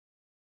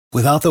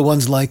Without the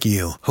ones like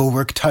you, who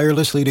work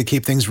tirelessly to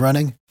keep things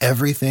running,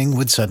 everything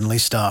would suddenly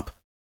stop.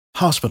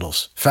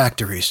 Hospitals,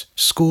 factories,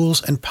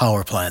 schools, and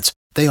power plants,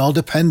 they all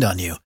depend on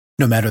you.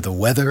 No matter the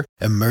weather,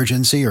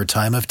 emergency, or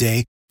time of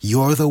day,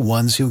 you're the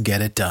ones who get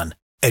it done.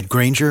 At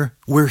Grainger,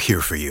 we're here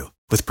for you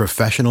with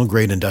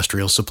professional-grade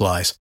industrial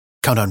supplies.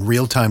 Count on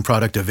real-time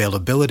product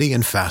availability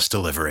and fast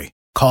delivery.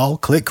 Call,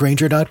 click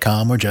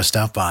Grainger.com, or just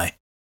stop by.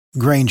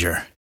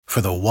 Grainger, for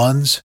the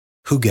ones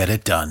who get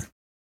it done.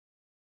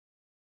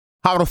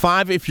 Holiday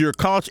 5, if you're a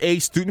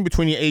college-age student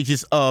between the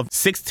ages of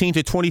 16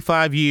 to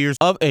 25 years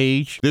of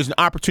age, there's an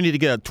opportunity to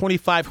get a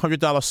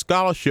 $2,500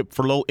 scholarship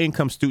for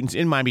low-income students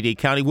in Miami-Dade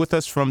County. With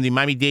us from the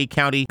Miami-Dade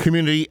County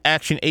Community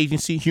Action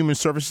Agency, Human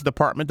Services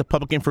Department, the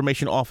Public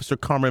Information Officer,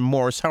 Carmen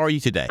Morris. How are you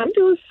today? I'm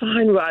doing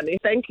fine, Rodney.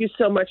 Thank you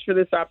so much for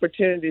this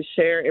opportunity to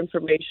share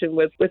information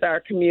with our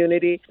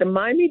community. The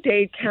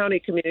Miami-Dade County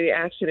Community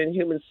Action and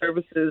Human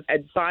Services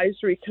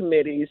Advisory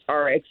Committees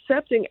are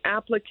accepting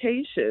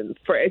applications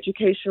for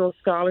educational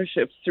scholarships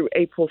through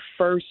April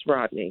 1st,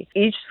 Rodney.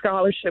 Each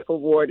scholarship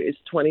award is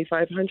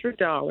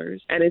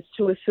 $2,500, and it's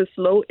to assist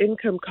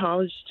low-income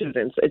college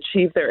students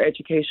achieve their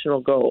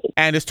educational goals.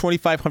 And this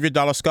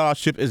 $2,500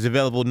 scholarship is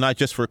available not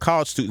just for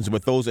college students,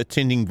 but those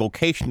attending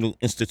vocational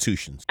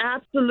institutions.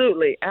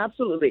 Absolutely,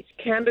 absolutely.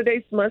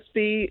 Candidates must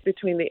be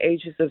between the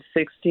ages of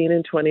 16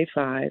 and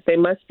 25. They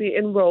must be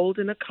enrolled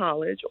in a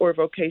college or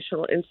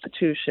vocational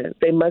institution.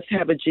 They must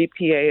have a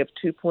GPA of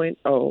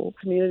 2.0.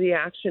 Community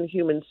Action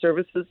Human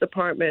Services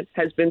Department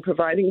has been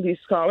providing these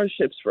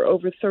scholarships for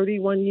over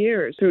 31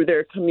 years through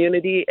their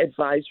community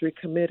advisory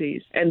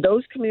committees. And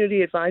those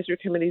community advisory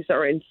committees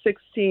are in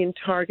 16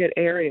 target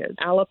areas: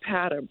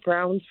 Alapata,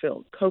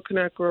 Brownsville,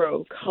 Coconut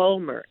Grove,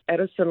 Culmer,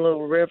 Edison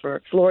Little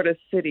River, Florida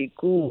City,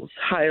 Goulds,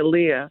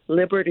 Hialeah,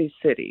 Liberty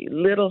City,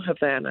 Little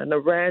Havana,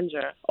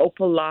 Naranja,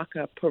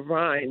 Opelika,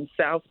 Perrine,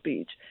 South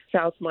Beach,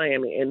 South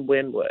Miami, and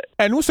Wynwood.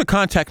 And what's the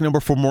contact number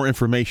for more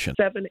information?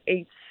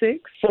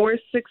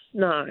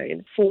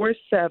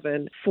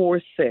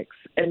 786-469-4746.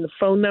 And the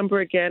phone number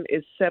again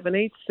is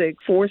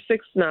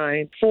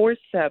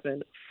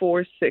 786-469-4746.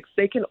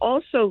 They can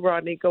also,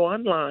 Rodney, go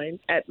online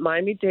at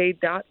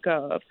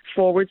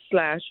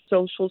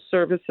miamidade.gov/social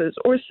services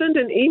or send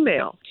an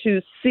email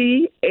to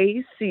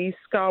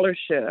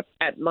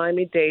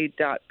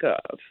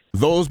cacscholarship@miamidade.gov.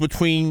 Those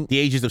between the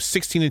ages of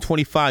 16 and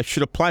 25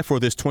 should apply for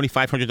this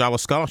 $2,500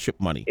 scholarship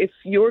money. If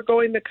you're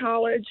going to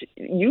college,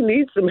 you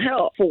need some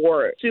help.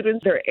 For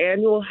students, their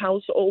annual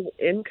household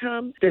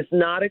income does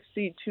not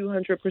exceed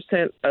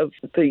 200% of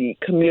the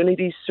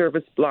community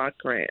service block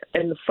grant.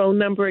 And the phone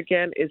number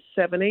again is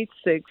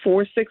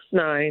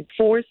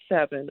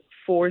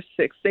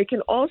 786-469-4746. They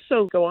can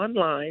also go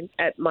online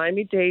at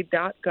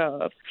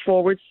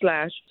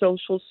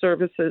miamidade.gov/social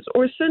services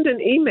or send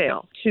an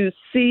email to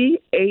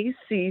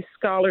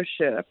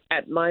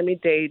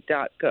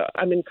cacscholarship@miamidade.gov.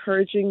 I'm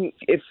encouraging,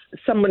 if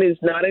someone is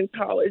not in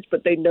college,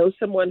 but they know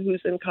someone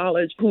who's in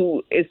college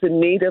who is in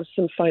need of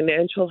some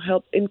financial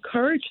help,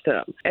 encourage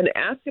them and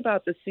ask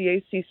about the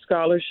CAC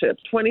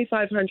scholarships.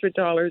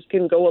 $2,500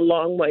 can go a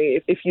long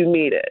way if you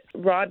need it.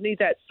 Rodney,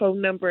 that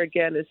phone number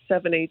again is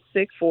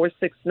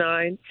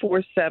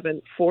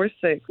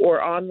 786-469-4746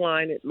 or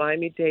online at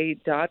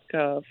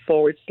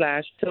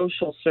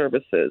miamidade.gov/social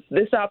services.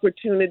 This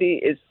opportunity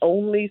is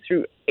only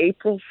through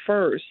April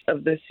 1st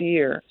of this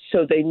year,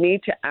 so they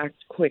need to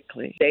act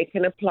quickly. They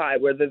can apply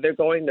whether they're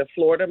going to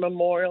Florida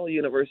Memorial,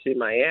 University of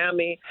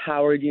Miami,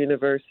 Howard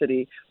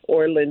University,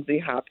 or Lindsay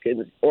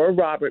Hopkins, or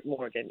Robert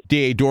Morgan.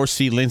 Dade,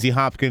 Dorsey, Lindsay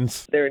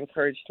Hopkins. They're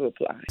encouraged to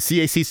apply.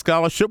 CAC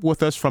scholarship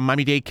with us from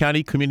Miami-Dade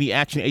County Community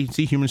Action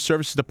Agency, Human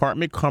Services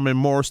Department, Carmen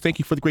Morris. Thank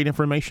you for the great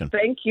information.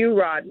 Thank you,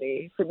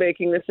 Rodney, for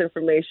making this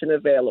information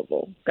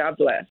available. God bless.